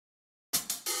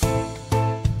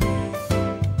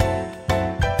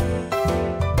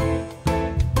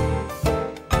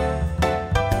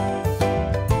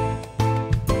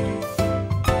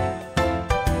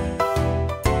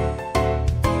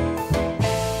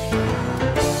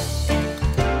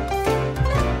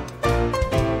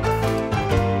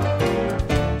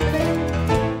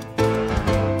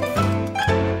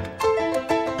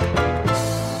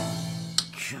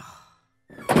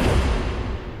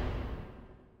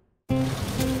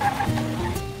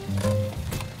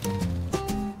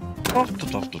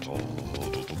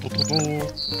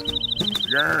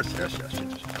Yes, yes, yes, yes.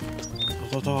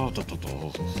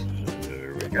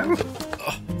 There we go.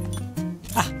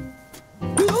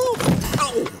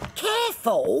 Oh,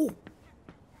 careful!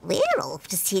 We're off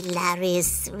to see Larry's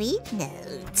sweet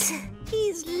note.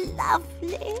 He's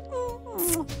lovely.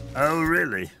 Oh,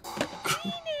 really?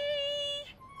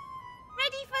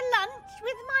 Ready for lunch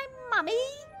with my mummy?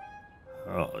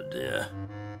 Oh, dear.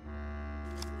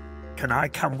 Can I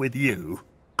come with you?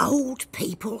 Old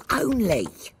people only.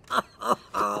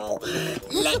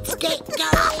 Let's get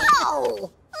going.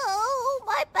 Ow! Oh,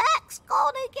 my back's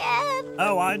gone again.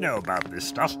 Oh, I know about this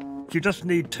stuff. You just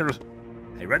need to...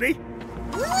 Hey, ready?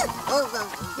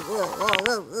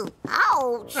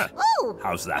 Ouch! Oh,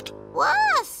 How's that?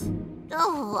 worse.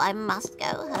 Oh, I must go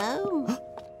home.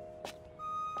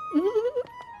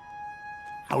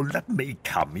 Oh, let me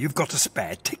come. You've got a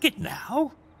spare ticket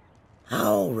now.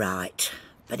 All right,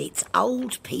 but it's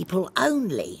old people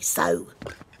only, so...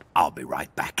 I'll be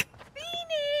right back.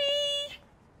 Beanie!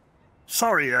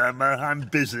 Sorry, Irma, I'm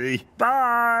busy.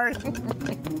 Bye.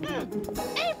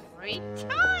 Every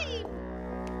time.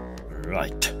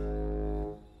 Right.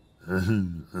 There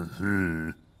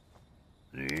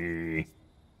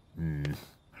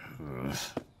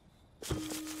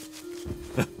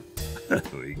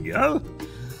we go.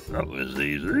 That was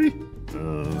easy.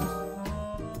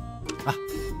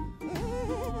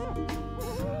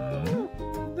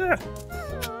 There.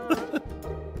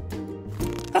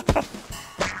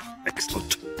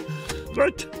 Excellent.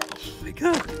 Right, off we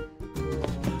go.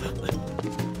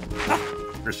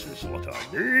 This is what I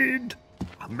need.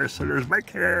 Mrs.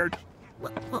 Makehead.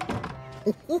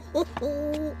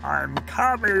 I'm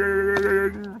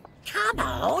coming. Come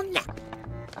on.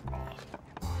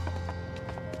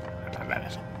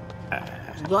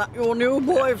 Is that your new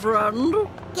boyfriend?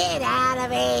 Get out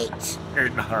of it.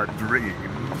 In her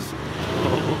dreams.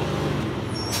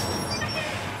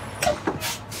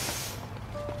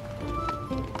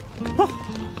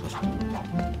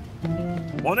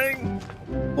 Morning.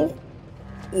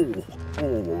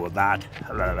 Oh, that.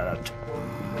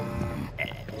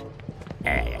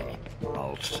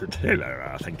 I'll sit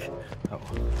here, I think.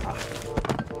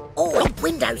 Oh,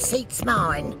 window seat's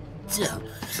mine.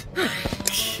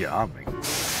 Charming.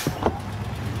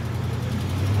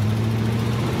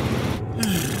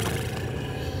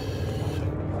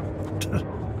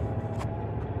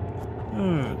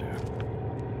 Oh, dear.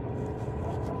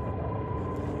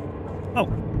 Oh,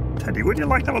 Teddy, would you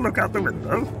like to have a look out the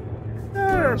window?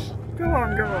 Yes, go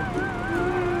on, go on.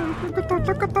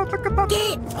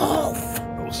 Get off!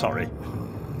 Oh, sorry.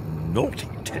 Naughty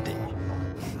Teddy.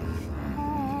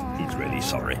 He's really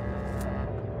sorry.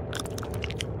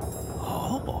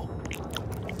 Oh.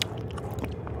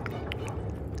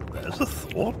 There's a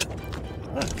thought.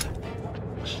 Right.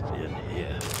 Must be in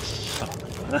here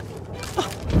somewhere.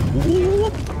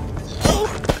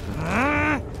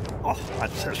 Oh,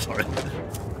 I'm so sorry.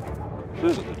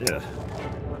 Oh, dear.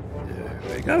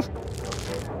 There we go.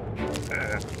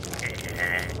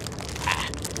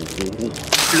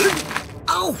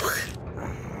 Oh!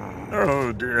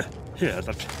 Oh, dear. Here,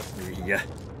 that's me.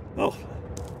 Oh.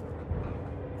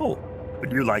 Oh,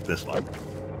 would you like this one?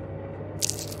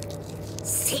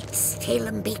 Sit still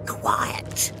and be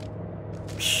quiet.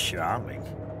 Charming.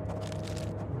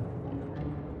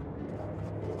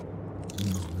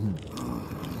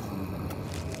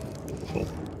 Oh.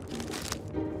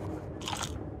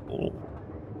 Oh.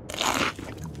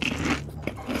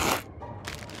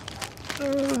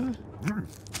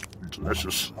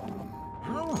 Delicious.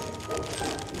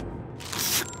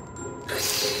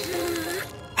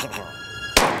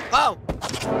 Oh.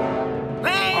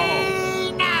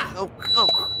 Bean! Oh, oh,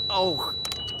 oh.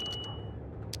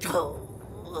 Oh.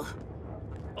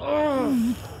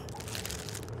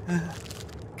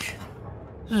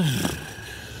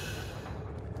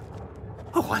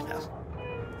 Oh, I know.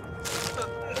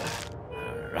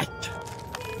 Right.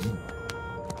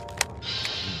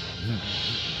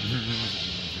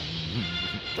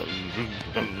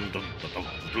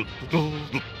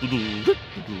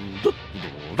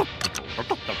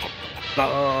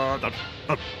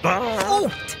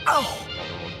 Oh! Oh!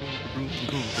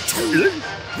 Too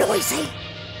noisy.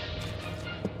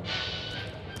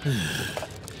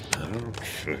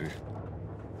 Okay.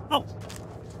 Oh.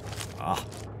 Ah.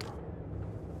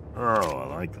 Oh, I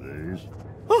like these.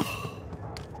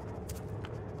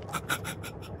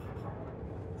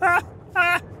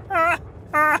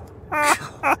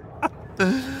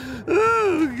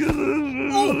 Oh,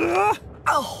 goodness.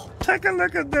 Oh! Take a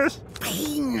look at this.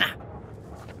 Bean!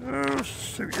 Oh,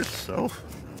 suit yourself.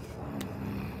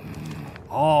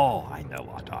 Oh, I know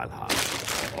what I'll have.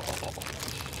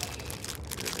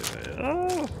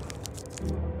 Oh.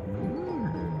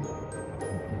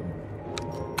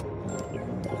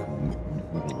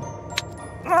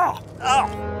 Oh.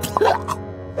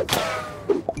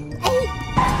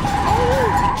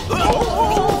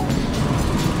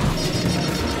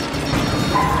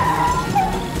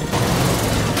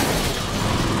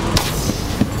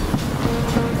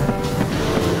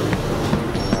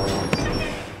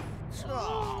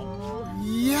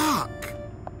 Yuck!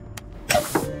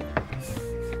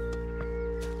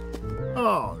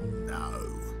 Oh, no.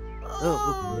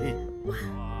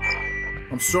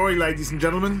 I'm sorry, ladies and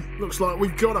gentlemen. Looks like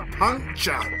we've got a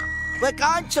puncture. We're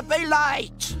going to be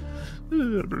late.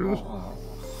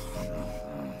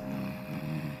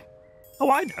 Oh,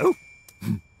 I know.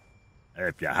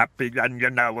 If you're happy, then you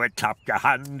know it, clap your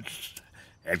hands.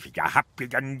 If you're happy,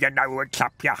 then you know it,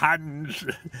 clap your hands.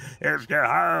 If you're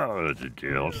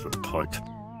what's the point?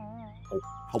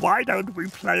 Oh, why don't we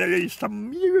play some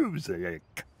music?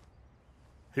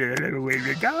 Here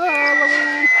we go.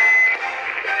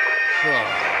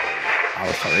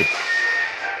 Oh, sorry.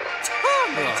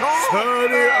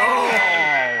 Turn it off!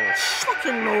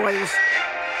 Shocking noise.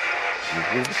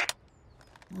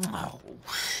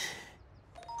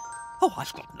 Oh,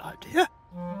 I've got an idea.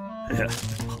 Here.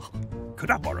 Could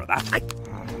I borrow that?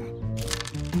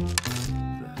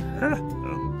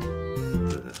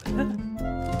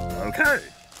 Okay.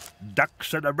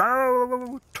 Ducks in a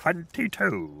row,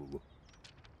 22.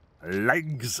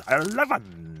 Legs,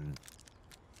 11.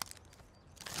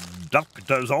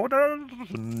 Doctor's orders,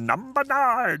 number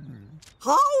 9.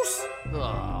 House?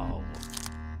 Oh.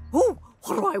 Oh,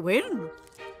 what do I win?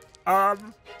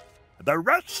 The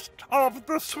rest of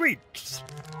the sweets.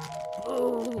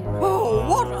 Oh,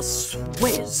 what a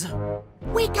swizz.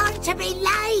 We're going to be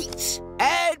late.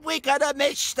 And we're gonna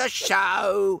miss the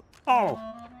show. Oh.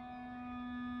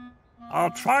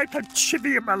 I'll try to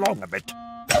chivvy him along a bit.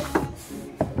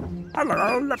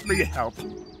 Hello, let me help.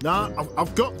 No,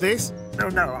 I've got this. No,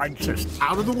 I insist.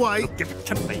 Out of the way. Give it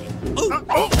to me.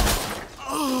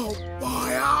 Oh,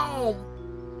 my arm.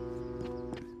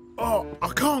 Oh, I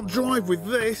can't drive with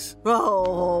this.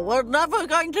 Oh, we're never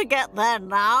going to get there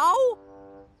now.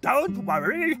 Don't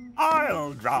worry,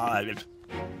 I'll drive.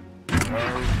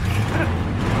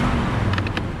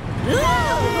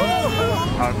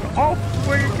 And off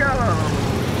we go.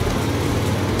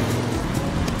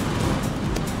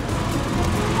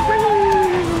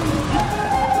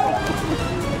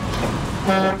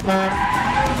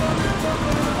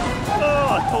 Oh,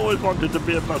 I always wanted to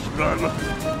be a bus driver.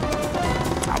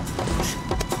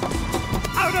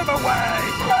 Out of the way!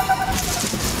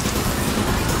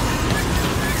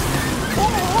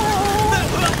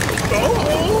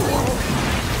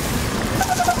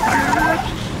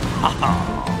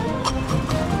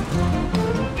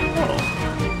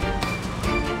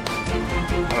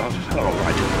 All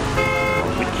right.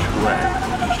 Which way?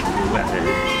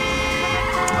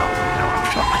 Oh, no, I'm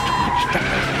trying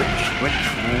to which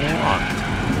one?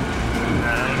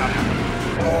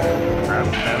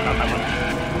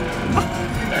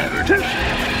 There it is.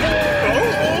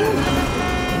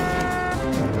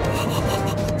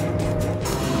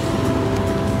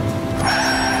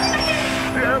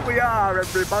 Here we are,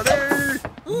 everybody.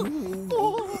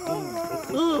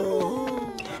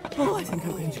 Oh, I think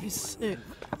I'm going to be sick.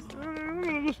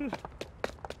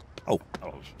 Oh,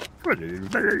 good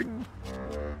evening.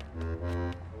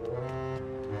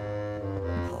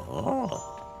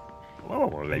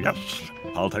 Oh, yes.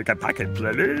 I'll take a packet,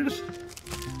 please.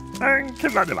 Thank you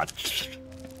very much.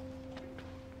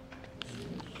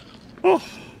 Oh,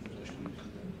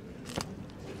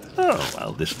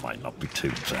 well, this might not be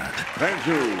too bad. Thank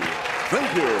you.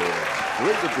 Thank you.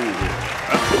 Great to be here.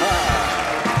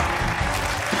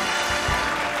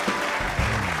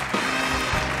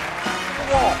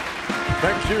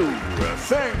 Thank you.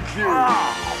 Thank you.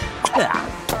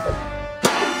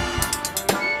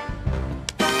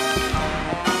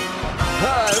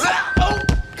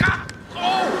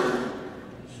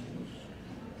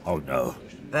 Oh, no.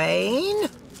 Bean?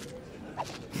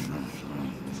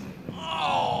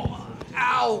 Ow!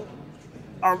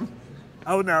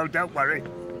 Oh, no, don't worry.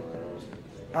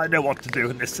 I know what to do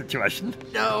in this situation.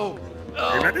 No!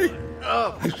 Are you ready?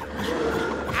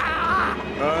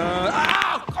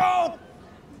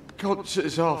 God,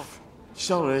 it's off.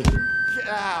 Sorry.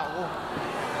 Ow!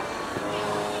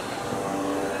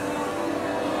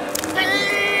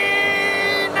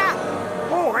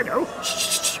 Oh, I know.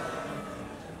 Shh.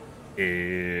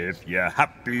 If you're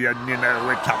happy and you know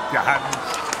it, clap your hands.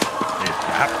 If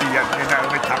you're happy and you know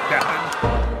it, clap your hands.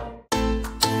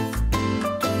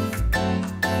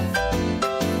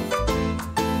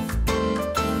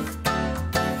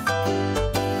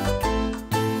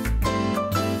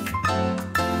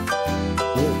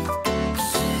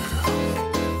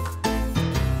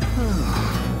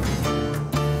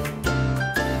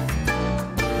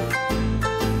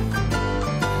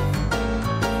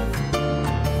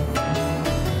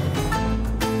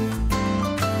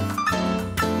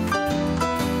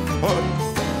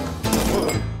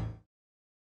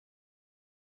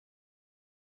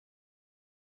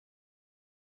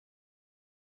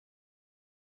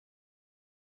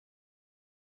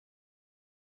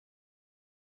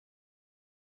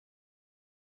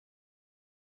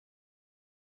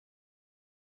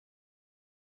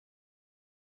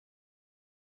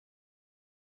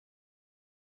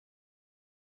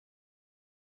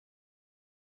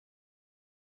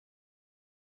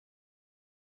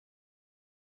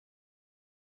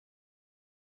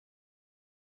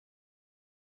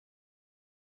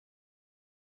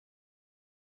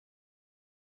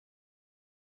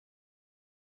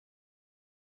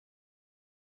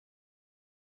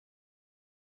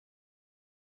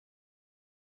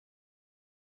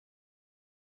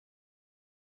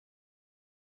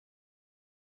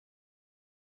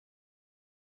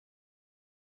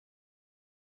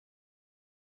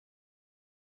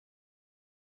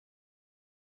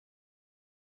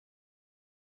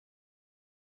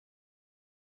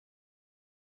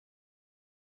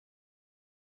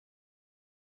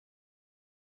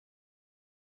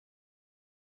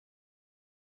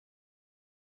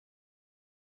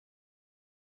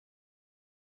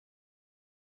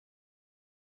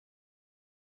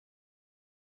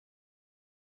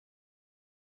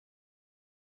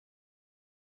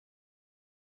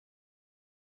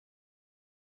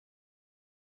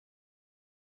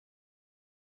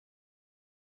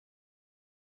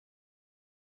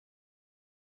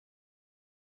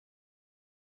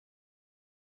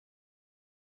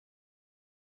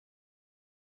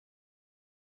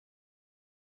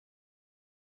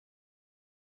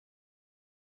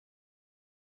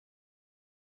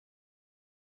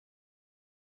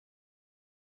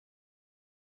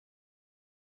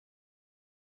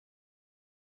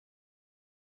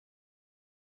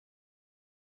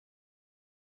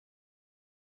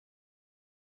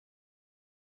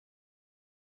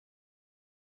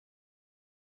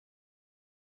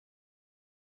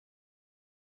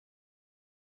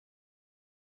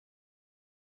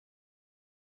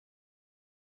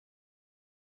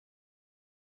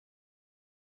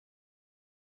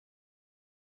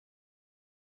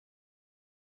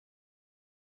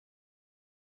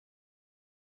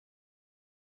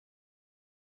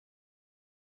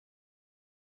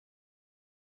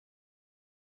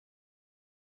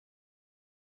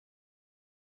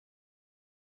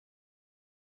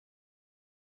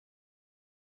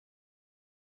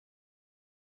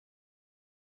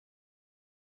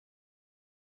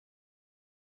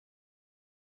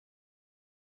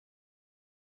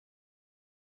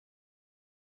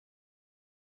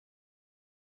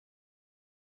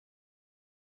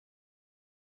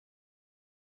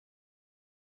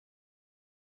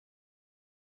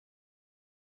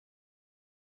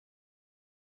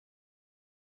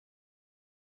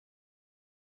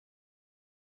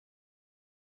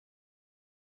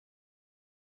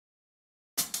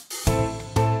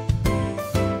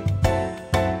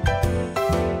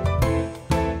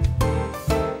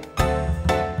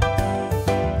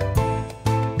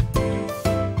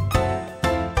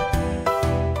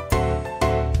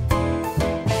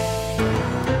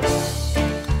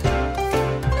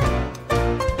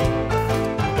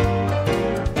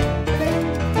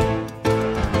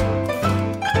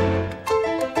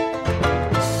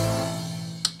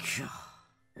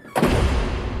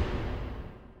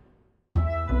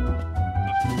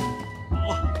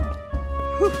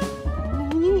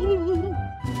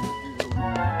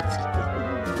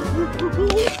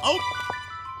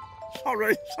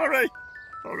 Sorry.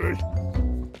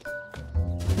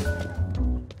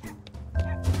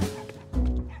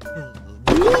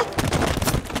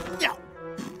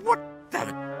 What the?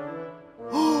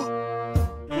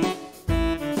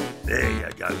 There you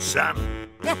go, son.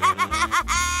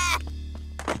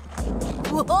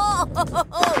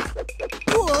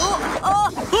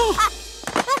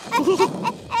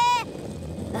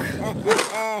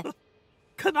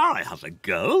 Can I have a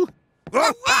go?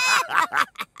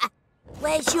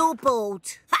 Where's your board?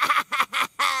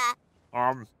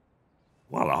 Well,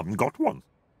 I haven't got one.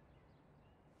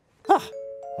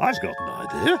 I've got an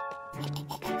idea.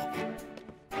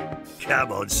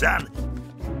 Come on, son.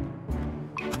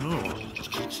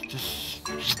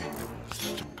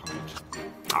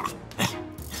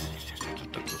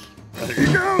 There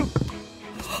you go.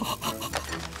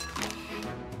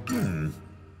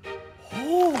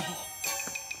 Oh,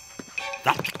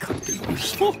 that could be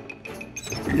useful.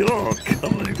 You're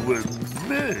coming with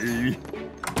me.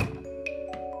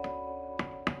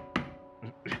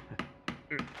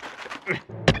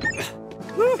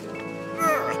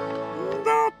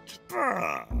 Not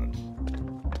bad.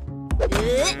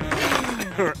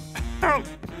 Oh,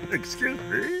 excuse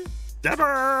me.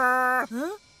 Deborah!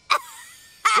 Huh?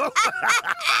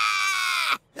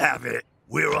 Have it.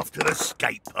 We're off to the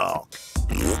skate park.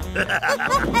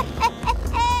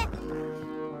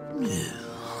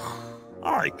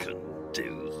 I can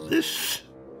do this.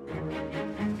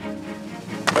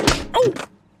 Oh!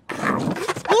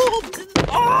 Oh!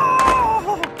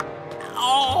 Oh!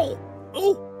 Oh!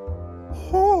 Oh!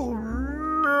 Oh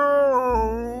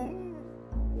no!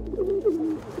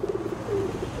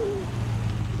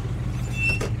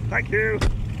 Thank you.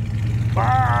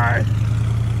 Bye.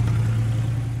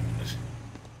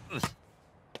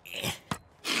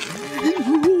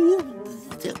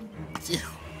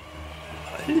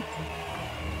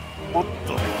 What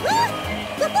the?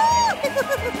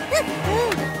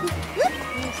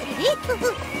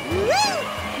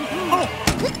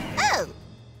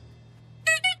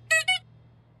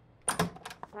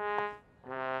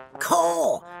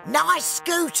 Core, nice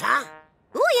scooter.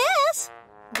 Oh, yes.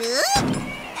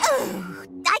 Oh,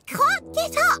 I can't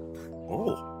get up.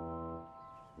 Oh.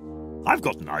 I've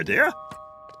got an idea.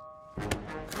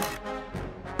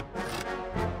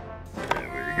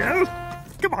 There we go.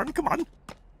 Come on, come on.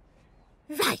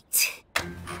 Right.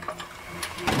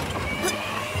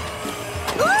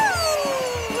 Oh.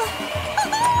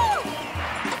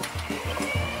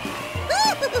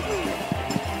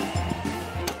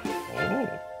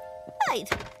 Right.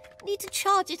 Need to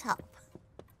charge it up.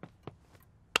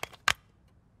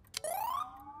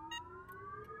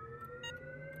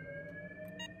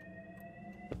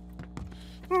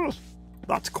 Oh,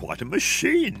 that's quite a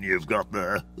machine you've got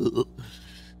there.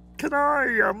 Can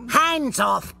I, Hands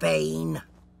off, Bean.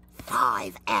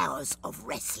 5 hours of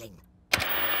wrestling.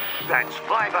 That's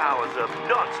 5 hours of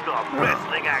non-stop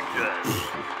wrestling action.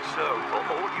 So, for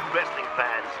all you wrestling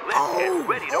fans, let's get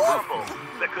ready to rumble,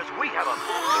 because we have a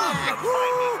mighty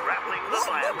grappling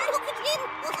lion. Look at him!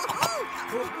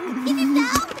 Get him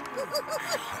down!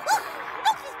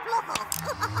 Knock his block off!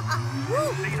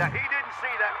 See that? He didn't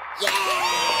see that.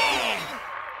 Yeah!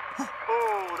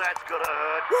 Oh, that's gonna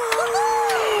hurt.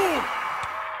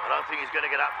 I don't think he's gonna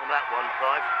get up from that one,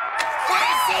 Clive.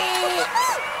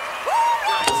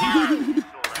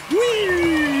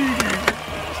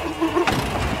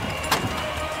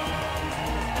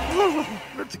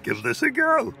 Let's give this a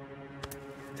go.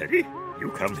 Teddy,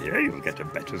 you come here, you'll get a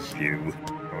better view.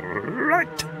 All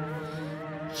right.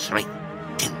 3,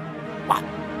 2, 1.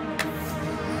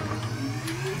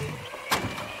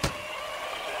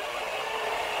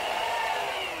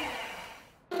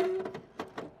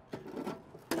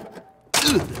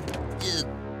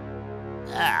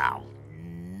 Oh,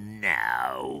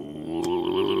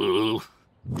 no.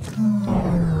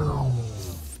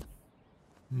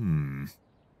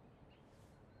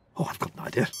 Oh, I've got an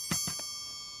idea.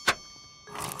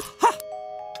 Ha!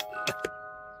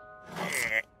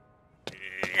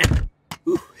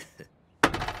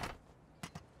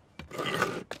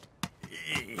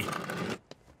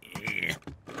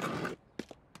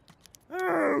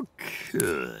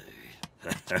 Okay.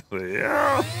 There we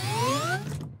are.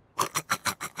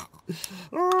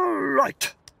 All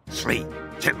right. 3,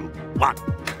 2, 1,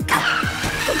 go.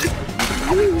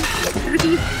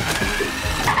 Pretty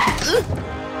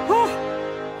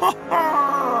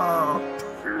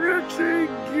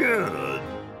good.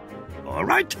 All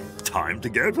right, time to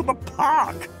go to the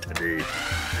park, Teddy.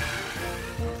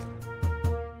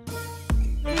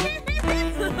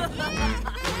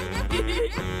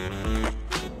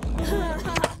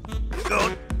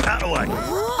 Good, that away.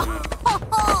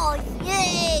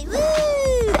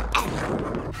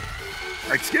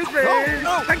 Excuse me.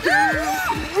 Oh. Thank you.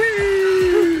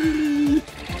 Whee!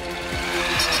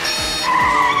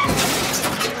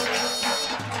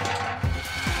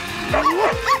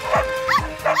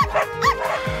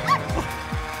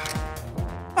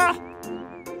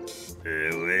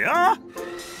 Here we are.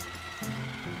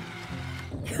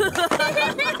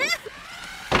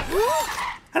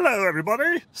 Hello,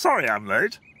 everybody. Sorry I'm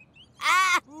late.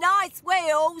 Nice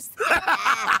wheels.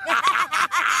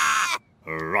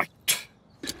 Right.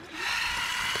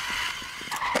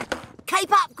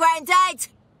 Keep up, Grandad.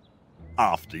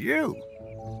 After you.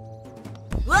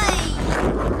 Whee!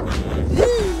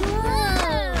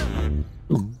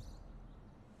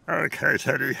 Okay,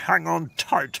 Teddy, hang on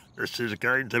tight. This is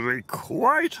going to be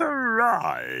quite a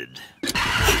ride.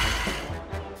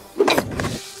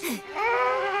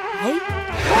 Hey?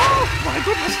 Oh, my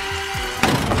goodness.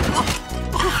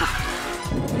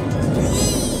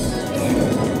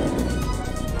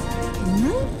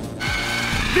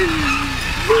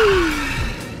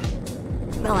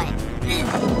 Right.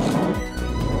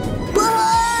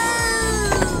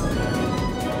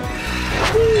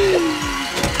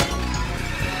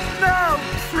 No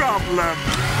problem.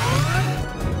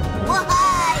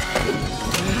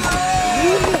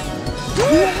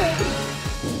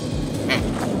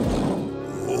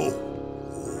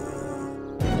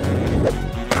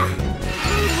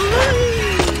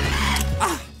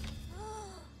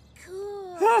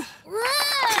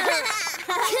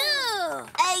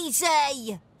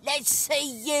 Easy. Let's see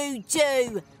you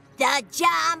do the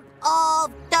jump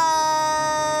of doom.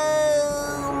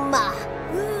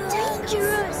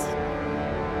 Dangerous.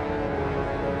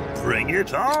 Bring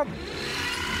it on.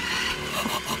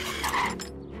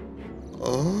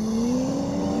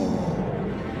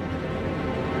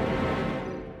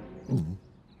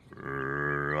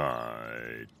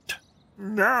 Right.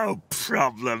 No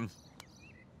problem.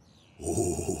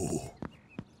 Oh,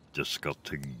 just got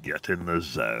to get in the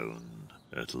zone.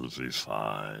 It'll be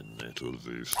fine. It'll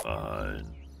be fine.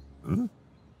 Hmm?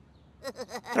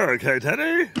 Okay,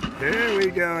 Teddy. Here we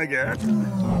go again.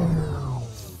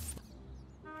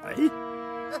 Hey.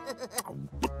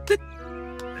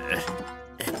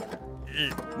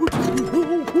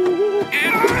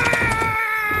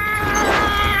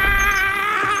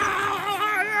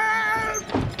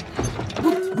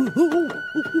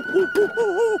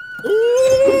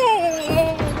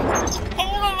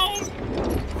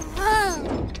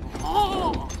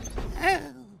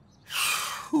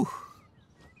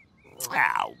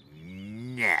 Oh,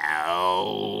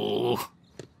 no.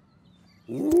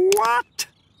 What?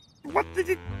 What did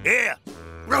it... Here.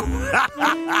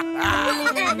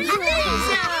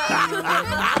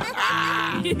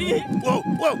 Whoa,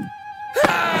 whoa.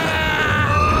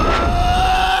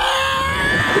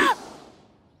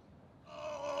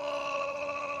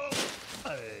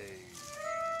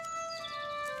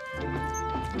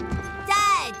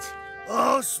 Dad!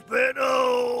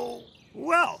 Hospital!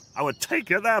 Well, I would take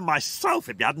you there myself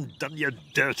if you hadn't done your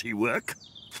dirty work.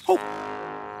 Oh,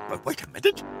 but wait a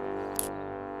minute.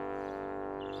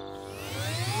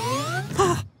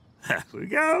 Ah, there we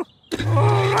go.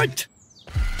 All right.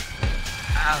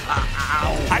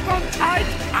 Hang on tight.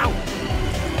 Ow.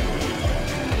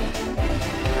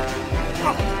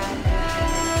 Oh.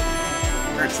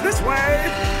 It's this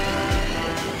way.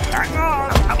 Hang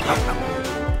on.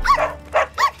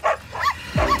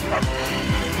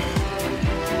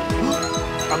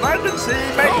 Emergency,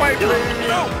 make way, please.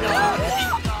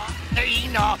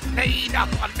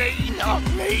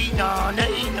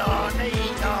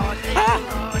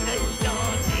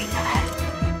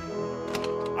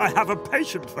 I have a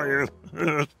patient for you.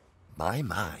 My,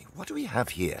 what do we have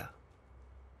here?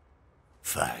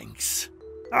 Thanks.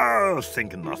 Oh,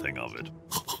 think nothing of it.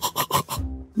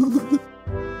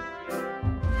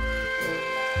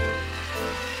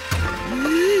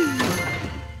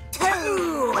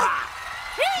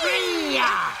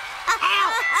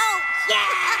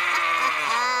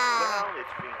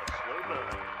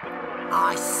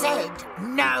 I said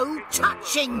no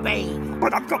touching me.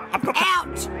 But I've got...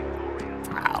 Out!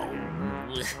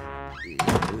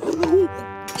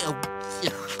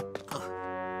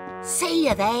 See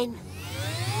you then.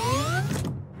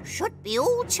 Should be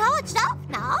all charged up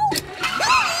now.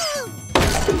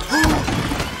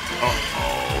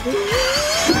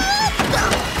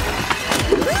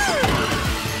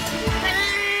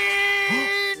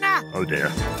 Oh,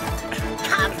 dear.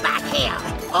 Come back here.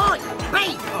 Oi,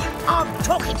 Bean! I'm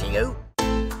talking to you.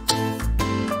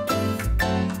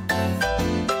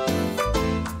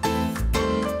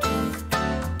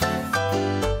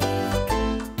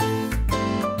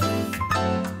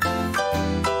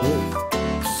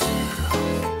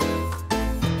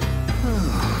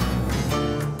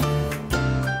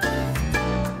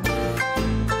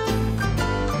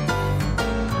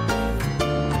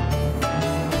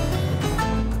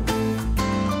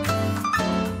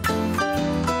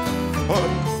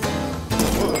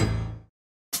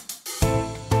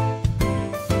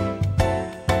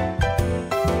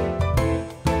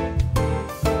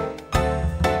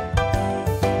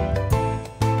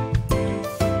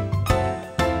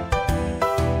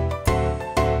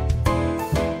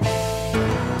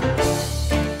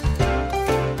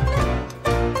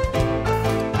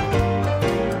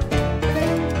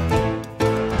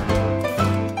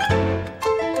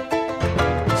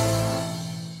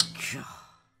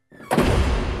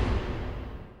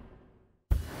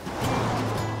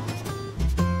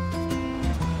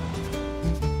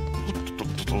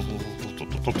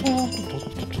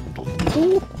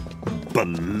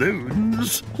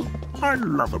 Balloons? I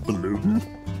love a balloon.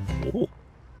 Oh.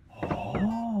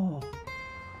 Oh.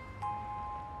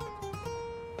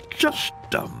 Just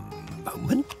a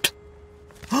moment.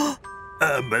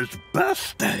 Irma's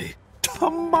birthday.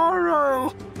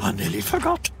 Tomorrow. I nearly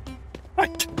forgot.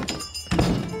 Right.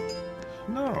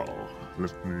 Now,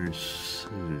 let me see.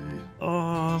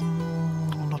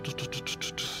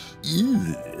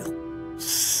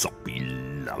 Soppy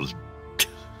love.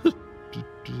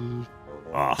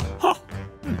 Aha!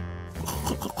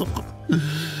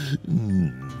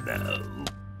 No.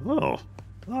 Oh,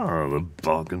 the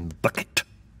bargain bucket.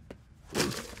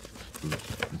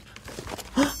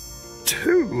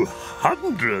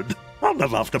 200! I'll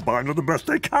never have to buy another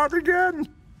birthday card again.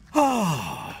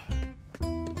 Ah.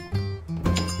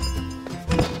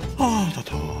 Ah,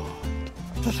 da-da.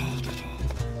 Da-da, da-da.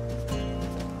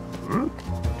 Huh?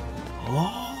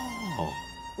 Oh.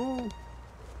 Oh.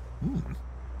 Hmm.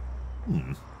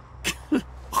 Hmm.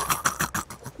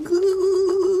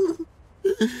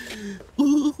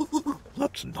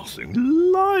 That's nothing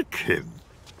like him.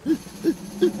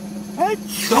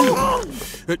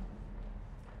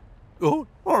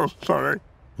 Oh, sorry.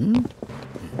 Hmm?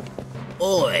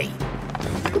 Oi!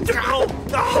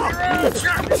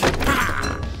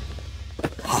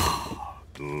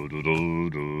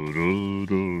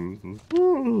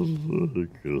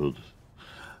 Good.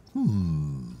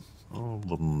 I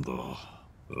wonder.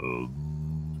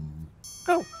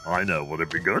 Oh, I know what'd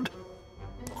be good.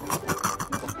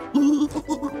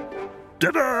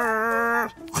 Dinner!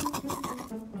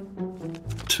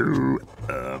 To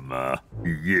Irma,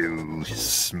 you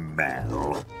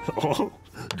smell.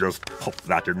 Just pop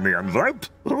that in the envelope.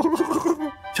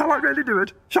 Shall I really do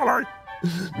it? Shall I?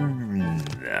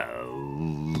 No,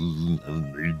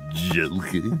 only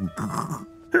joking.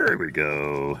 Here we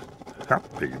go.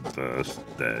 Happy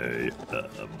birthday,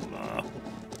 Irma.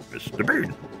 Mr.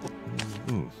 Bean.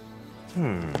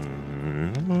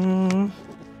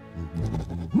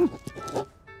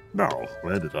 Now,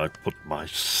 where did I put my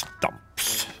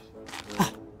stumps?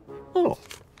 Oh,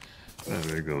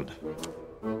 very good.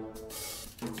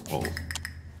 Oh,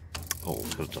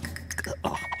 there's a...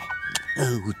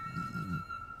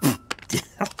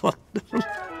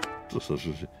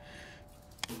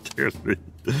 Excuse me.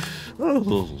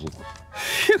 Oh,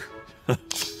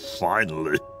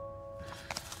 finally.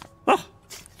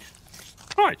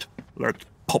 Right, let's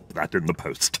pop that in the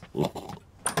post.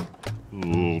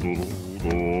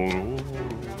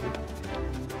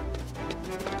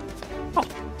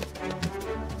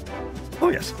 Oh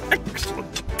yes,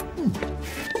 excellent.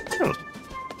 Good.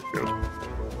 Good.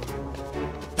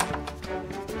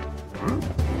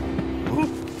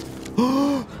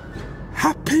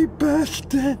 Happy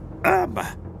birthday,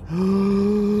 Irma.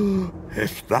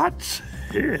 If that's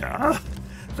here,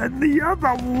 then the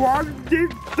other one is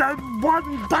the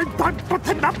one that I put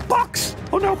in the box.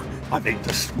 Oh no, I need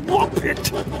to swap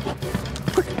it.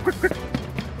 Quick, quick, quick.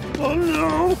 Oh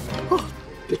no.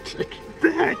 It's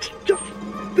there, it's just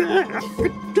there.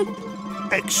 It's just...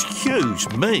 Excuse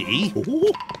me?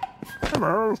 Oh.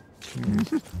 Hello.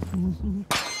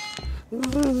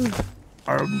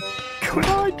 Could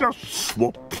I just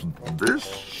swap this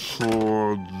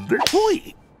for this?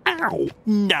 Oi! Ow!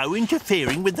 No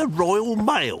interfering with the Royal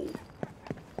Mail.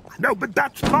 No, but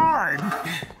that's mine.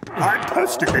 I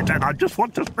posted it and I just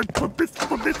want to put this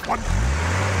for this one.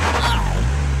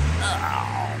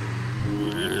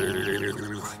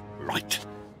 Right.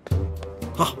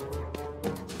 Huh.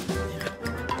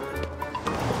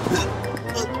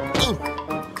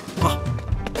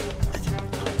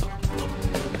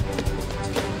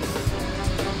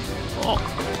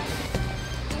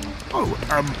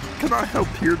 Can I help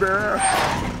you there?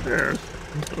 There.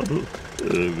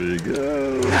 There we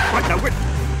go. Wait, no, wait.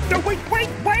 No, wait.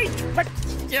 But,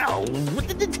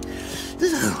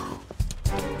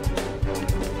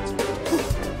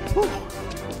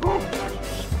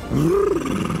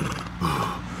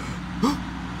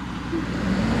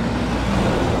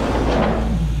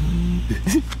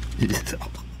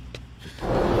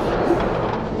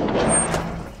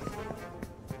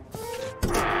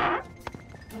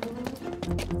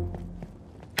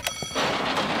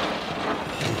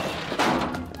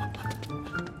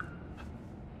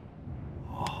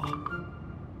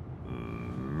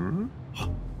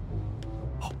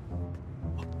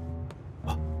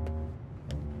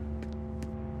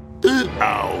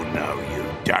 Oh, no, you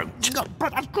don't. No,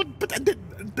 but I've got...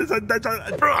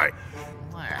 Right.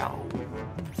 Well...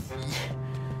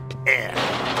 Yeah.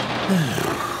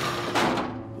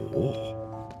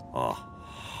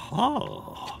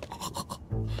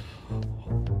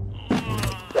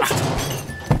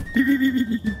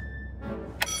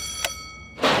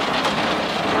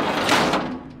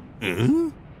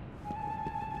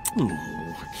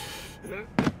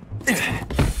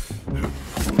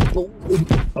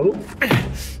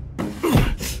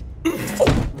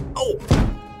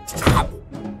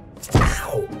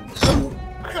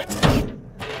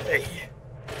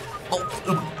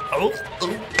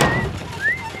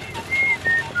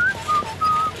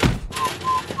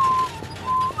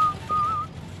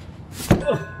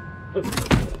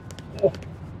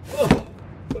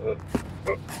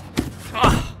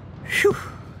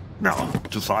 Now,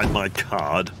 to find my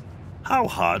card. How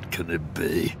hard can it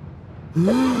be?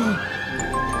 Oh,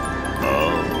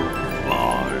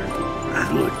 my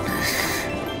goodness.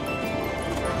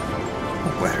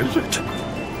 Where is it?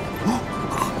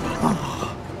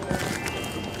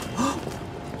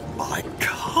 My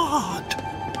card.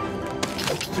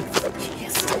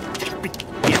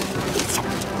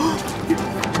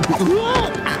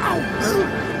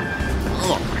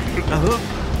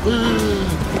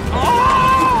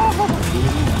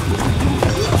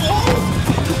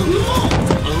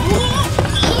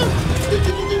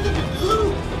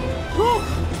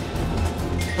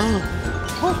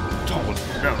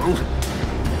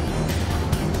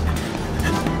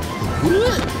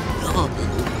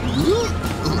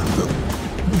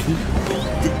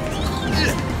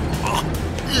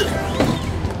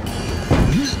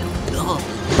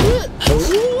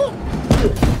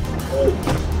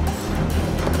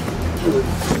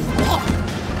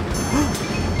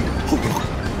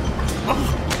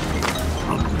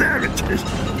 There it is.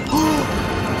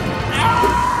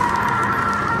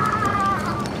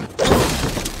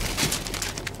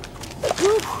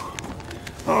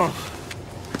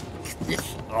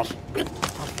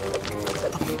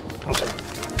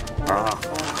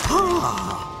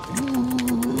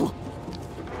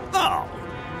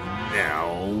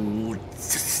 Now...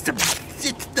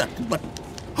 It's nothing but...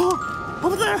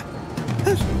 Over there.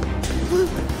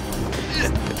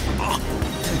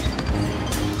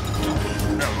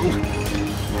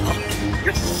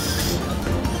 Yes.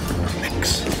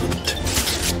 Excellent.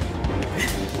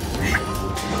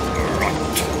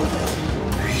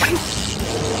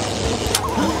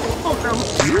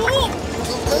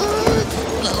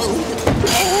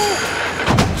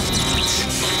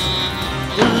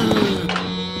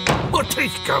 What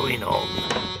is going on?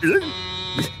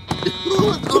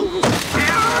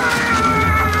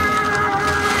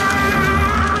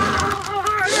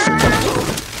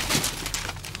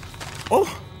 Oh!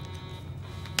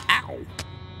 Ow!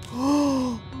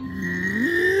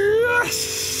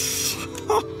 Yes!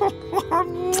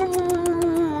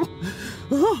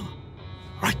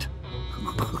 Right.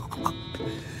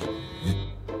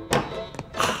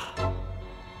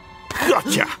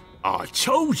 Gotcha! I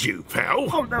told you, pal.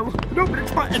 Oh no! No,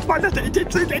 it's my it's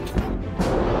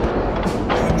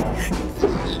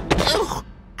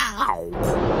Ow!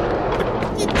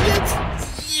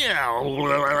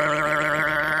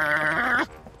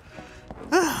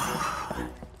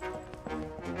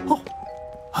 Oh,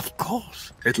 of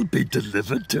course. It'll be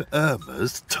delivered to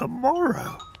Irma's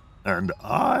tomorrow. And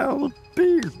I'll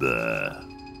be there.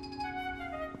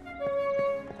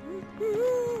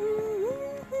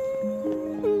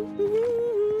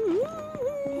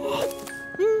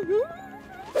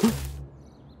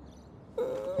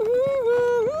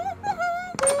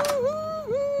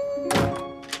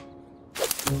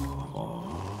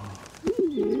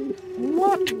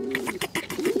 What?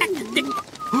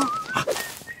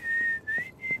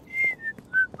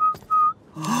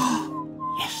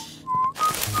 Yes.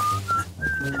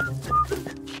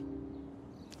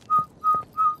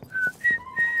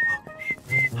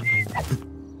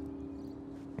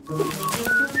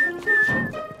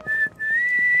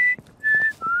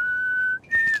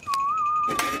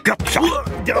 Gotcha!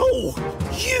 Oh!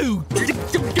 You!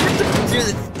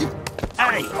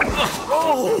 Hey!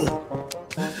 Oh!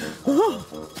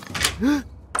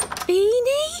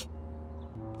 Beanie?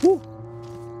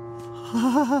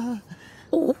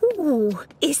 Oh,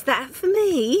 is that for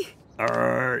me?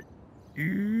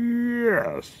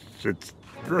 Yes, it's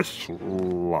this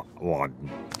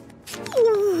one.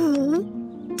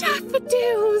 Ooh,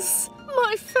 daffodils!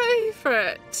 My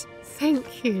favourite.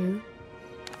 Thank you.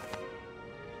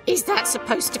 Is that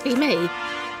supposed to be me?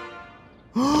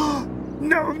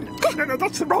 No,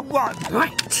 that's the wrong one.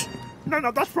 Right.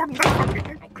 No, that's wrong. That's wrong.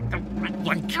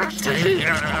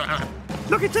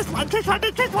 Look, it's this one.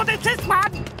 It's this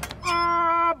one.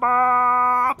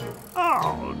 Irma!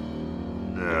 Oh,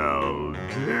 no,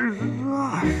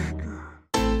 disaster.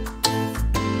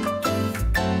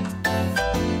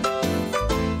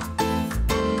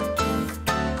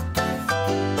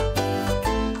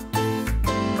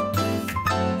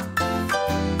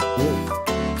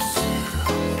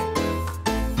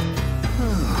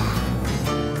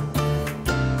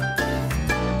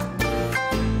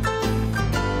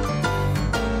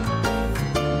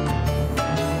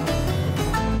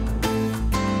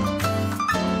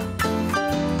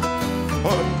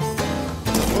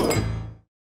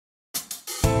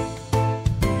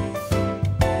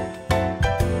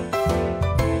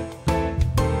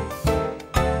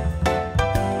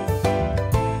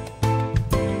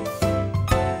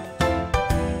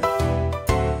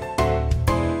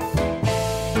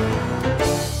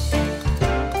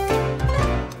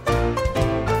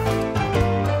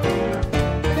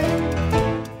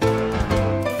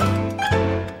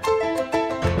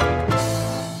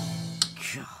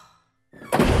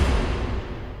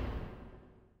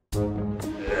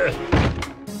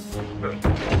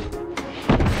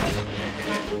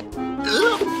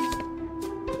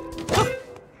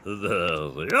 There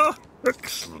we are.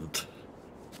 Excellent.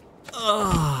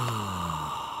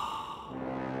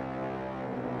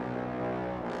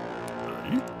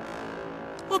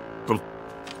 What the?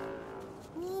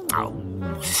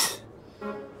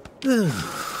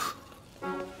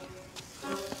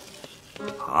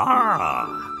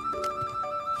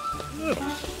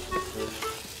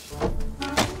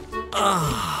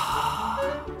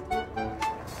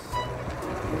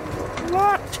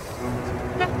 What?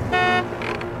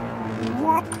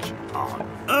 What on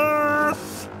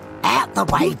earth? Out the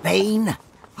way, Bean.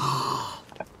 Oh,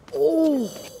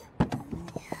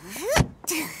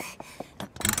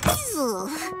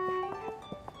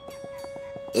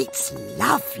 it's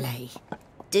lovely.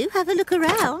 Do have a look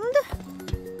around.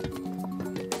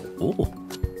 Oh.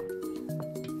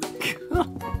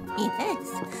 Yes.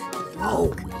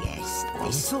 Oh, yes,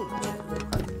 this'll do.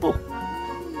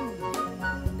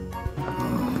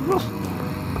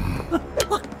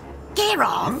 What? Get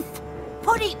off!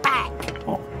 Put it back!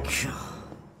 Oh.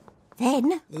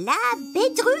 Then la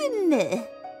bedroom.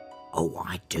 Oh,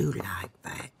 I do like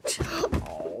that.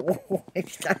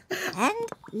 And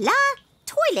la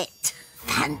toilet.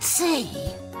 Fancy!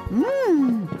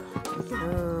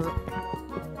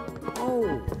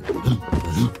 Oh,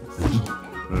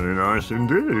 Very nice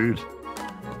indeed.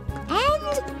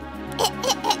 And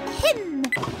him.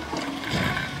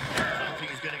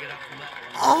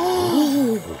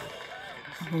 oh!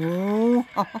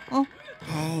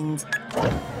 And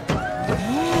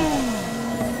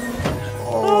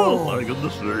Oh, my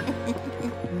goodness me.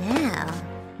 now.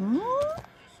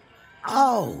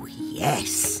 Oh,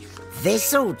 yes,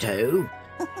 this'll do.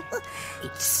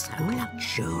 It's so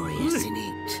luxurious, isn't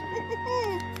it?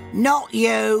 Not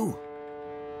you!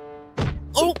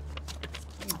 Oh!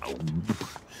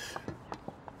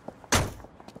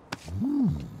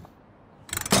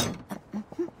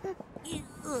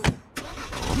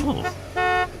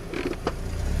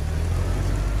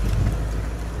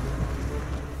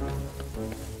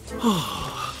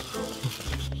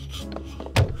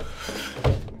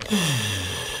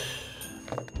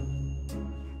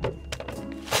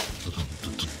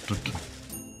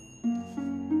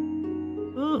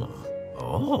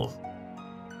 Oh.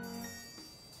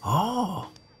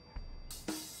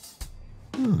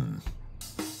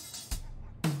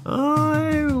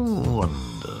 I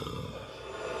wonder.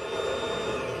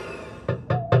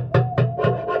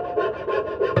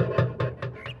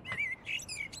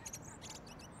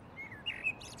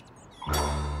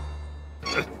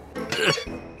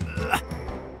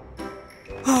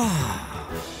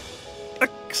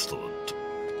 Excellent.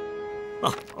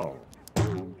 Oh.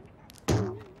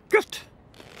 Good.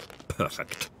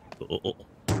 Perfect. Oh.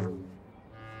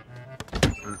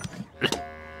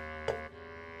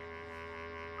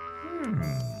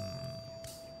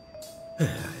 There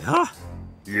we are.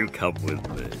 You come with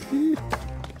me.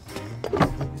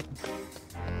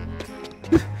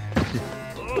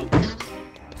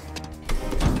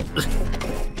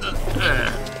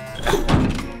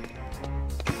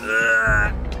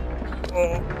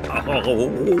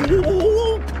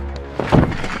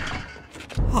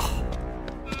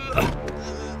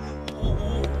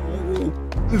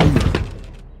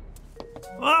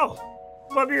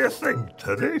 What do you think,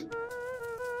 Teddy?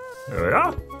 There we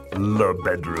are. The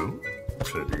bedroom.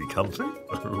 Pretty comfy.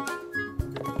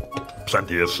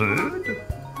 Plenty of food.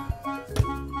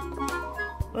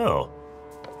 Oh.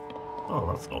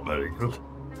 Oh, that's not very good.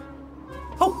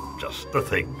 Oh, just the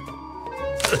thing.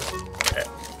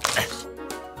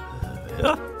 There we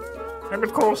are. And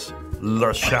of course,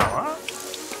 the shower.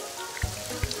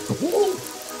 Oh.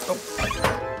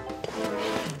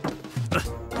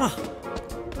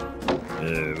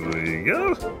 There we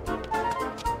go.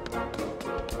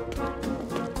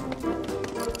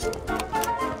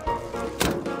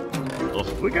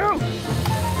 Off we go.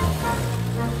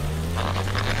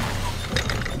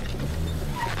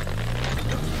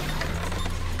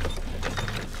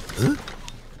 Huh?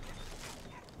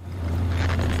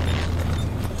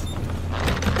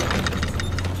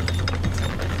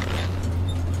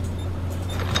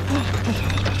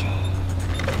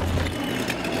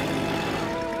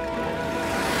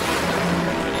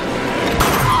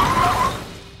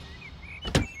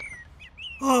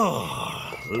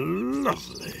 Oh,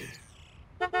 lovely.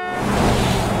 What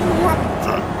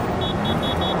the?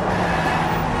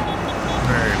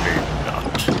 Maybe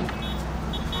not.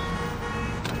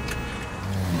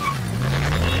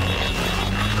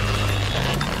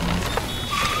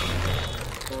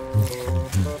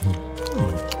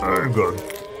 Very good.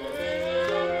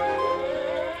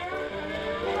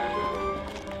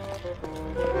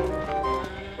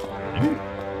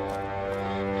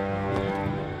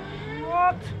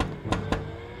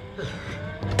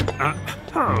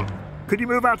 Oh, could you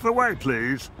move out of the way,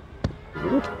 please?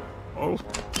 Oh,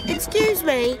 Excuse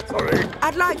me. sorry.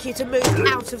 I'd like you to move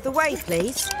out of the way,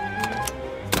 please.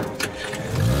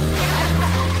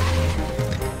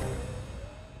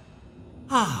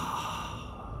 Oh.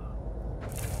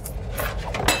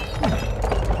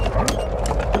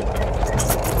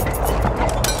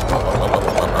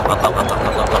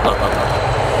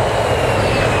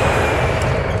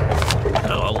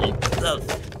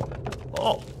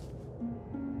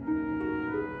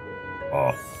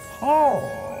 Oh.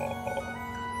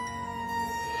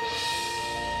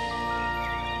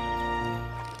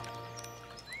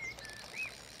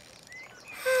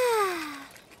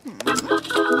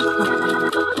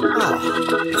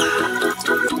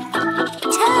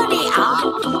 Turn it up.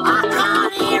 I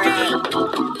can't hear it.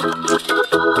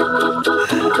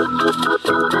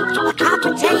 A cup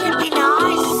of tea would be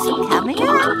nice. Coming up.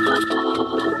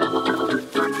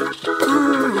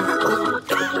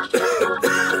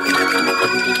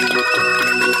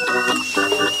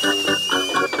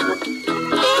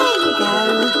 There you go.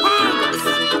 Thanks.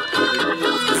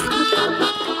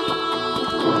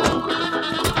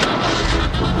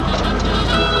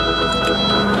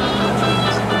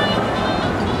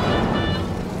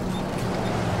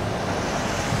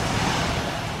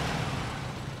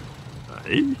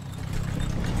 Hey.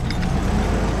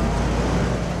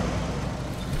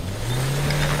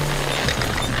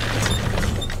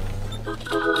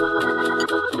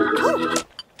 Oh,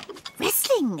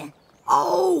 wrestling.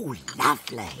 Oh,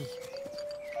 lovely.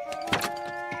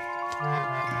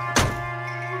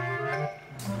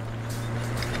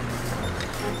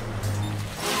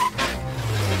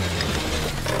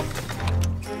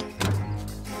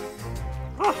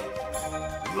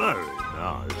 Very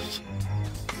nice.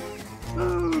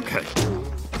 Okay.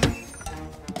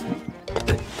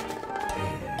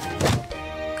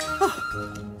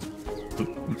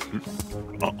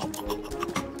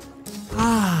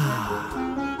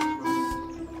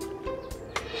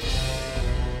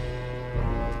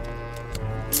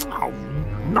 Oh,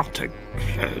 not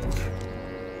again.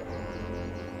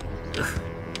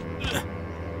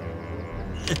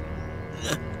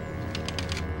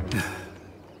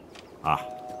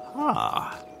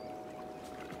 Aha.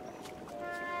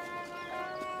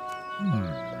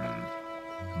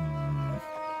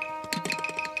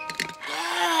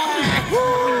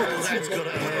 That's got a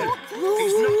head.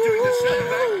 He's not doing the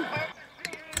sandbag.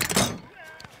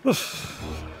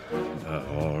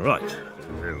 All right.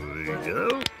 There we go.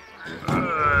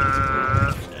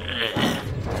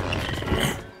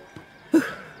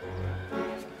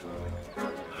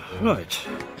 Right.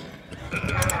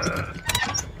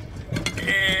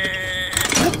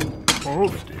 Oh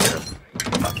dear.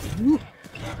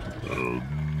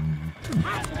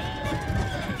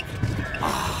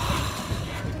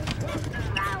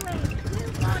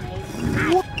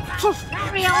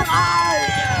 Carry on.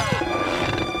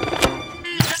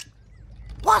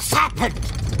 What's happened?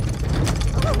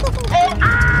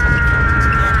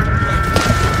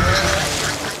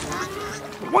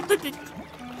 What did it?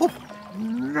 Oh,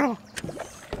 no.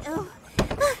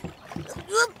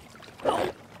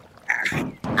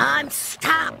 I'm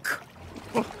stuck.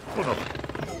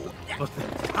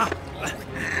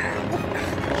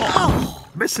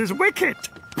 This is wicked.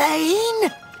 Bean?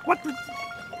 What the...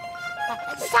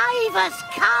 Save us!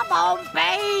 Come on,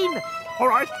 Bean! All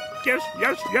right. Yes.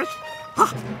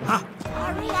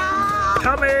 Hurry up!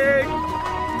 Coming.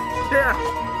 Here.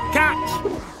 Catch.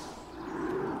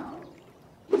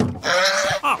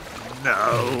 Oh,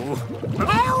 no.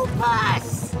 Help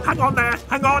us! Hang on there.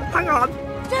 Hang on.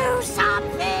 Do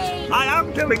something! I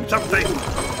am doing something.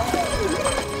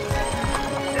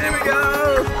 Here we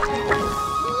go.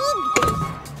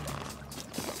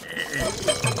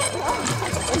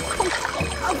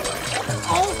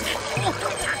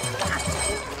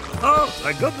 Oh,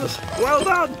 my goodness. Well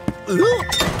done.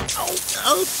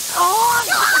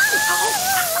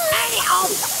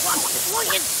 What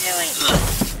are you doing?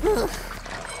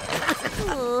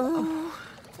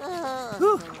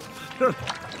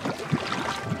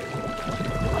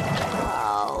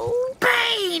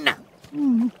 Bean!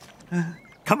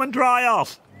 Come and dry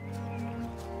off.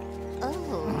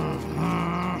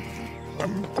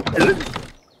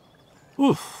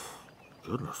 Oof.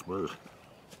 Goodness me.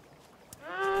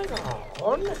 Hang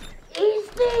on. Is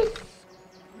this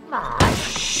my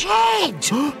shed?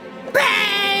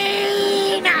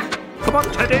 Bean! Come on,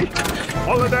 Teddy.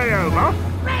 Holiday over.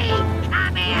 Bean,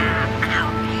 come here!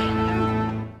 Help me!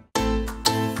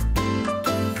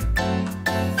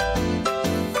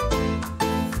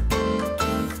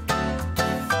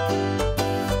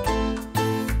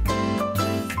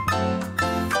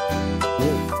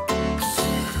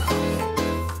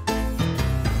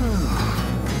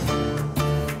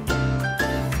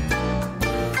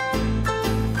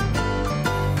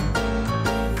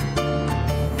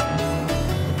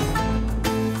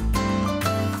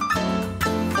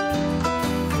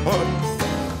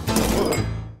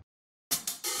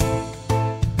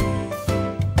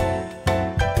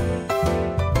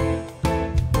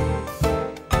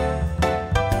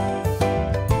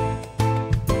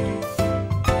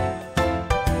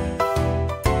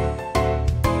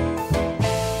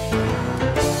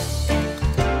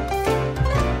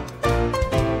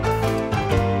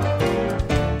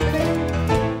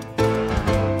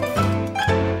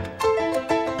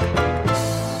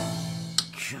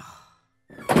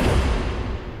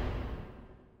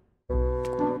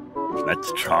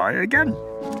 Let's try again.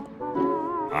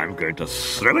 I'm going to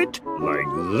throw it like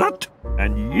that,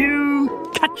 and you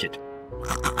catch it.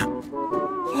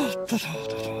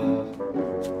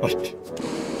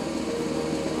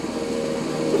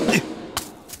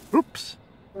 Oops.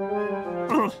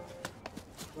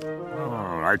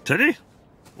 All right, Teddy.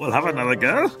 We'll have another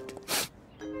go.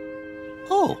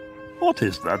 Oh, what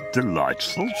is that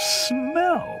delightful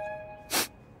smell?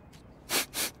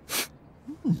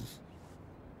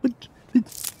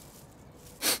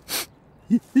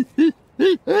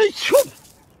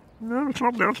 No, it's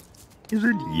not that. Is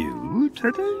it you,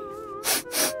 Teddy?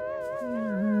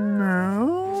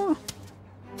 No.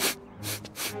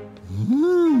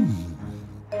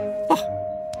 Oh.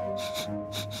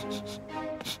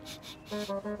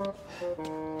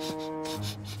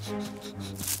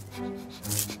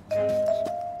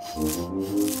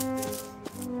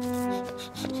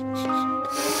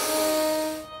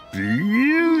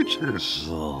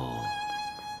 Beautiful.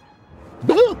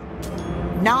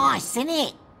 Nice,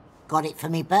 innit? Got it for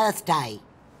me birthday.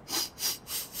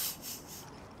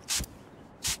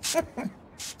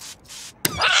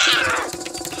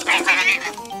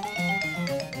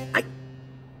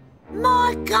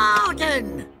 My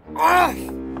garden!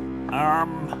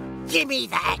 Give me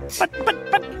that! But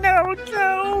no.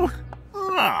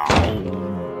 Oh.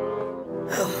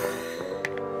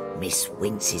 Miss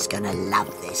Wince is gonna love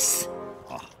this.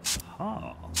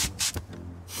 Oh.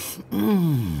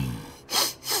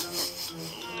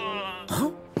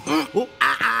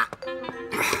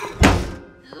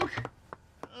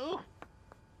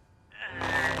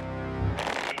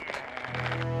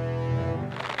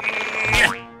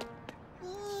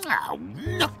 Oh,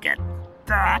 look at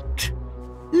that.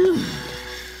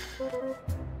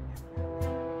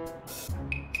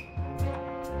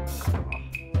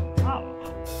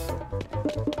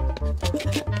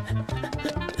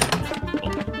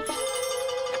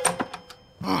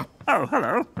 Oh,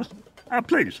 hello.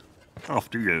 Please,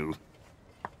 after you.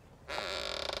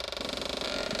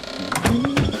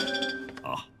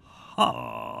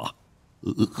 Aha.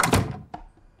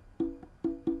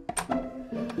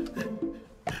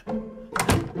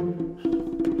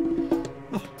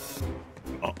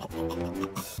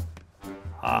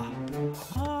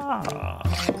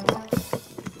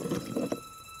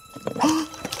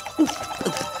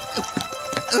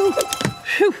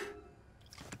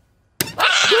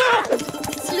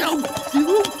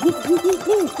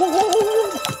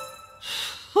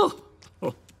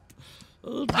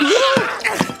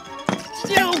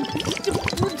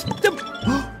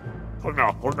 Oh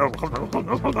no, oh no, oh no, oh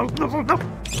no, oh no, oh no.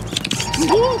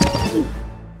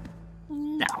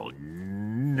 No,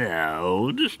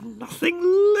 no, there's nothing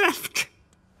left.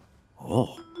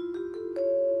 Oh.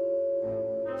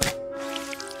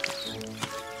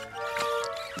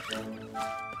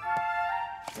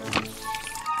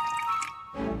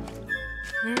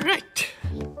 Right.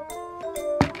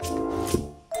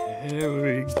 Here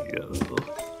we go.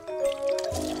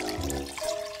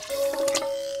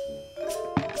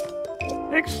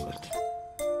 Excellent.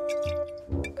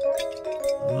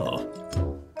 Oh.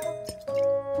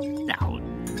 No,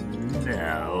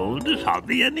 no, there's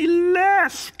hardly any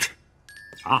left.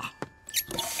 Ah.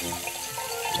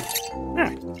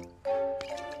 There.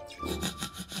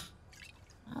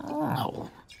 Oh,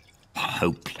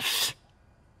 hopeless.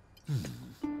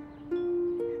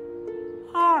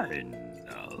 I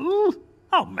know.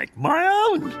 I'll make my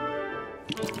own.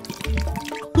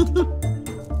 Lovely.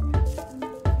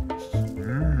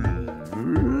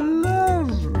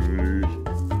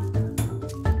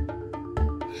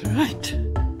 Right.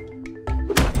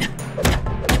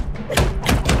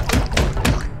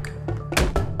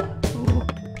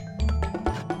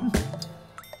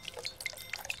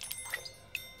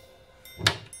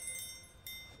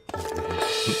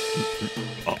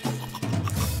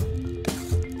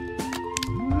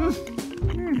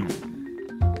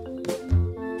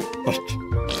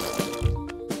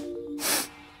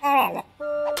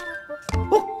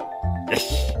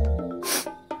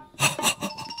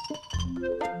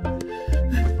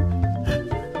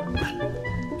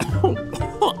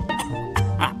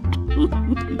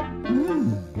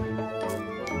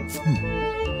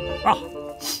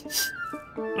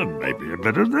 Maybe a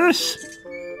bit of this.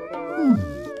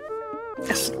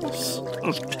 Yes,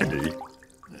 oh, Teddy.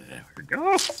 There we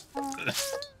go.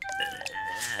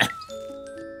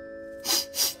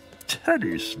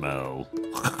 Teddy smell.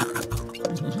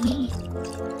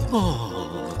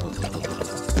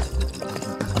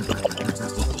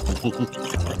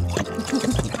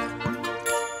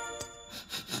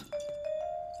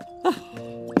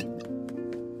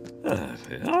 There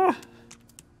we are.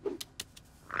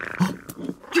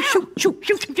 Shoot.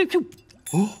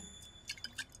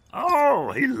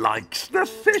 Oh, he likes the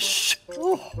fish.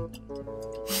 Oh.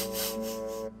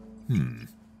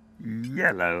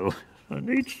 Yellow. I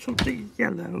need something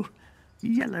yellow.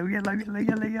 Yellow.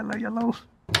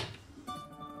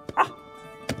 Ah.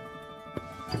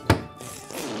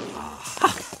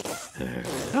 There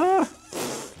we are.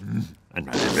 And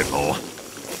maybe a bit more.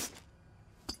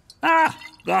 Ah,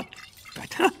 that's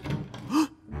better.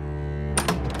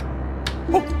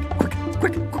 Oh,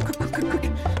 quick.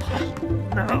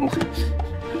 No.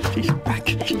 She's back.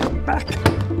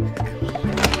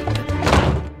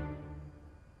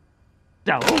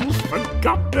 Oh,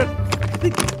 forgotten.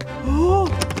 Oh,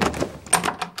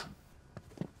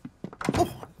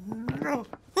 no.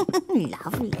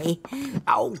 Lovely.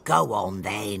 Oh, go on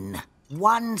then.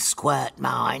 One squirt,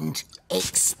 mind.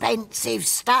 Expensive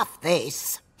stuff,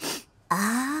 this.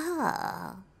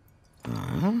 Ah.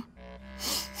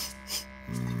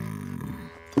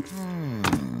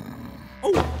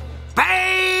 Oh,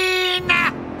 Bean!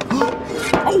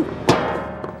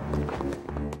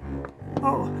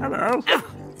 Oh, hello.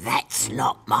 That's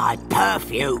not my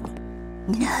perfume.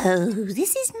 No,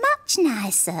 this is much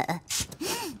nicer.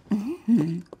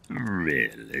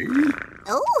 Really?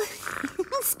 Oh,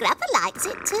 Scrapper likes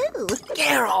it too.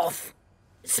 Get off.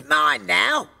 It's mine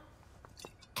now.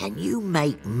 Can you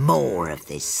make more of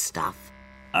this stuff?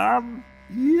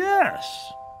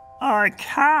 Yes, I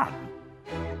can.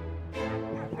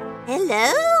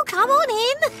 Hello, come on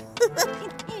in.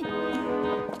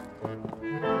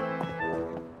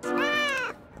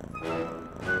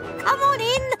 Come on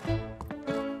in.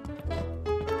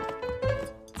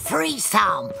 Free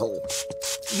sample.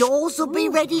 Yours will be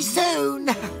ready soon.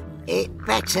 It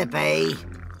better be.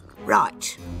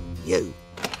 Right, you.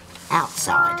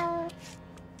 Outside.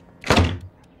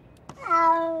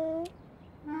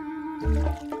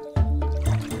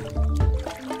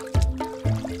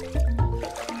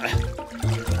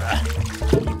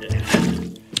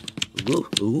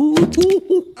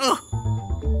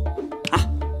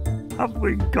 Have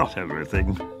we got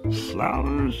everything?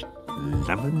 Flowers,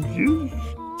 lemon juice,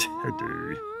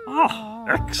 Teddy. Ah,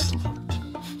 excellent.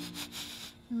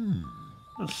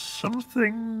 There's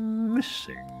something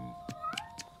missing.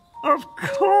 Of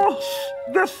course,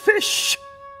 the fish.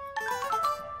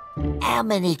 How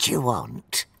many do you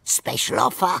want? Special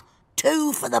offer.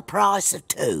 2 for the price of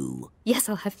 2. Yes,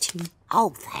 I'll have 2.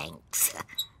 Oh, thanks.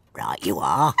 Right you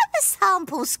are. Have a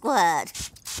sample squirt.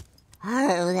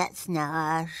 Oh, that's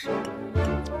nice. Here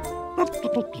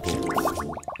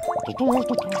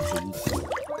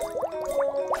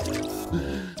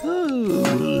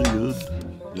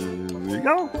we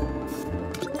go.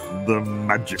 The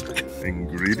magic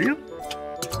ingredient.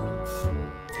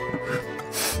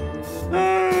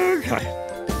 Okay.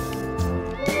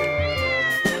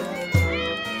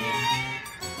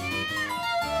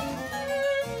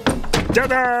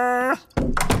 Ta-da!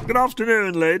 Good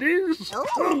afternoon, ladies.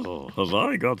 Oh, have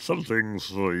I got something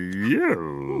for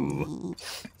you?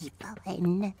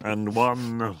 Fine. And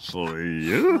one for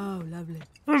you. Oh, lovely.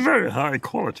 A very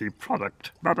high-quality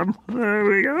product, madam. There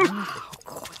we go. Oh,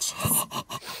 gorgeous.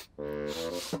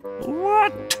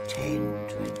 What? 10,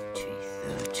 20,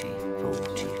 30,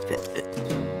 40, 50.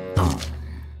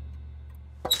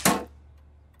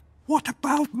 What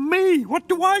about me? What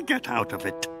do I get out of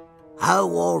it?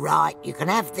 Oh, all right. You can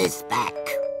have this back.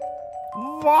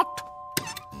 What?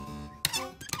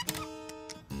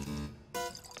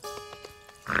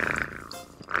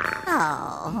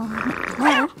 Oh.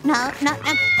 No. Oh, no,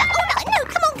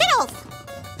 come on, get off.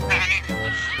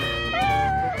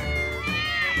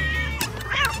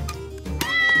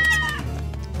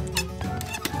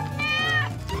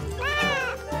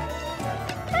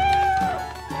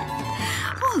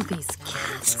 Oh, these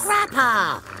cats.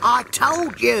 Grampa, I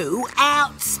told you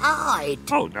outside.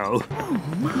 Oh, no.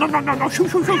 No.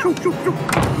 Shoot.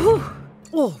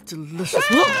 Oh, delicious.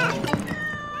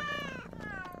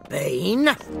 Bean.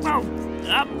 Oh,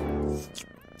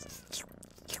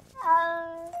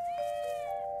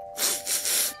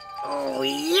 Oh,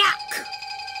 yuck.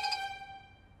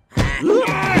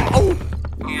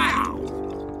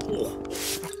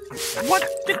 What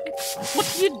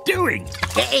are you doing?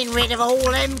 Getting rid of all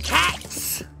them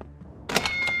cats.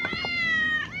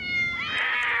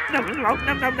 No,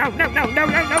 let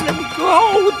me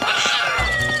go!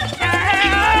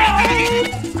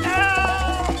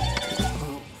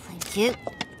 Thank you.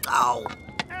 Oh.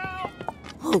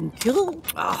 Thank you.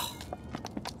 Oh.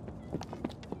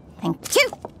 Thank you.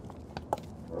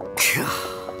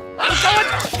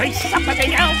 Say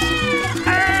somebody else!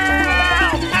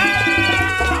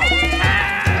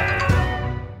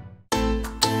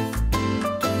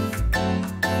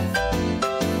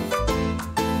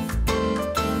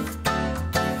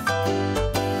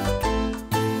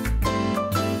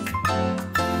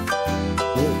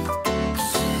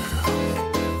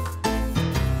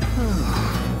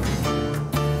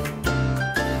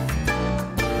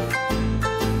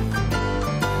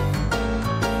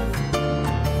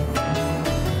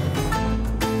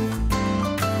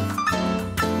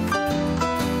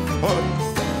 Hunt.